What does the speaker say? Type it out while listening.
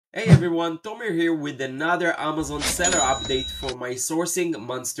Hey everyone, Tomer here with another Amazon seller update for my sourcing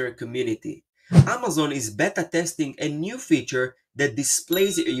monster community. Amazon is beta testing a new feature that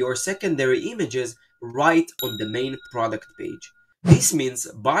displays your secondary images right on the main product page. This means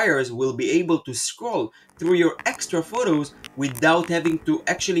buyers will be able to scroll through your extra photos without having to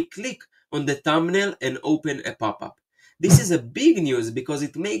actually click on the thumbnail and open a pop-up. This is a big news because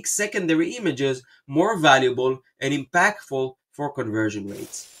it makes secondary images more valuable and impactful for conversion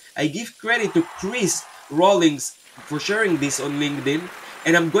rates. I give credit to Chris Rawlings for sharing this on LinkedIn,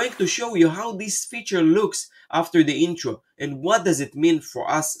 and I'm going to show you how this feature looks after the intro and what does it mean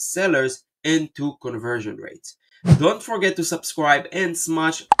for us sellers and to conversion rates. Don't forget to subscribe and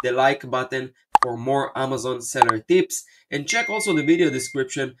smash the like button for more Amazon seller tips, and check also the video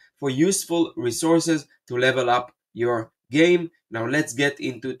description for useful resources to level up your game. Now let's get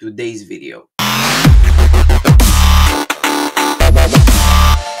into today's video.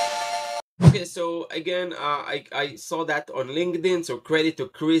 Okay, so again, I saw that on LinkedIn, so credit to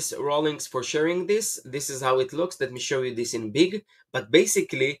Chris Rawlings for sharing this. This is how it looks. Let me show you this in big. But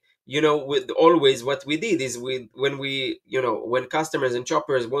basically, with always what we did is when customers and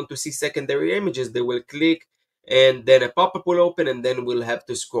shoppers want to see secondary images, they will click and then a pop-up will open and then we'll have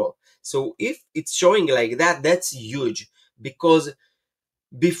to scroll. So if it's showing like that, that's huge because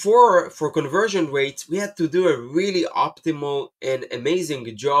before, for conversion rates, we had to do a really optimal and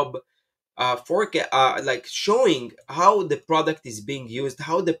amazing job like showing how the product is being used,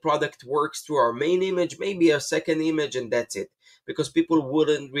 how the product works through our main image, maybe a second image, and that's it. Because people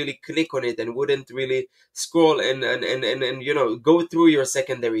wouldn't really click on it and wouldn't really scroll and go through your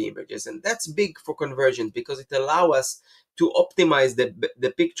secondary images. And that's big for conversions because it allows us to optimize the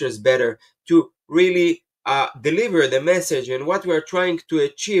pictures better, to really deliver the message and what we're trying to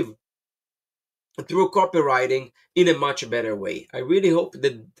achieve through copywriting in a much better way. I really hope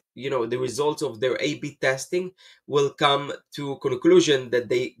that the results of their A/B testing will come to conclusion that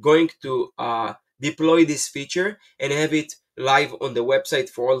they going to deploy this feature and have it live on the website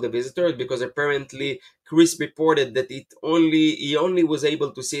for all the visitors, because apparently Chris reported that he only was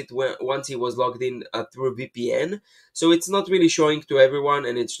able to see it once he was logged in through VPN. So it's not really showing to everyone,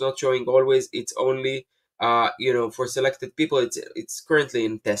 and it's not showing always. It's only for selected people. It's currently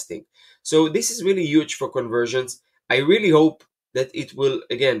in testing. So this is really huge for conversions. I really hope that it will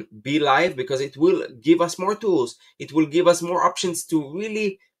again be live, because it will give us more tools. It will give us more options to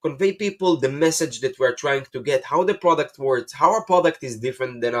really convey people the message that we're trying to get, how the product works, how our product is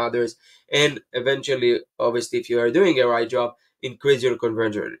different than others, and eventually, obviously, if you are doing a right job, increase your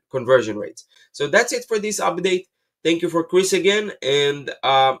conversion rates. So that's it for this update. Thank you for Chris again, and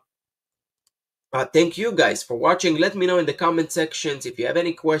thank you guys for watching. Let me know in the comment sections if you have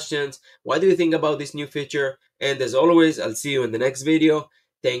any questions. What do you think about this new feature? And as always, I'll see you in the next video.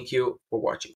 Thank you for watching.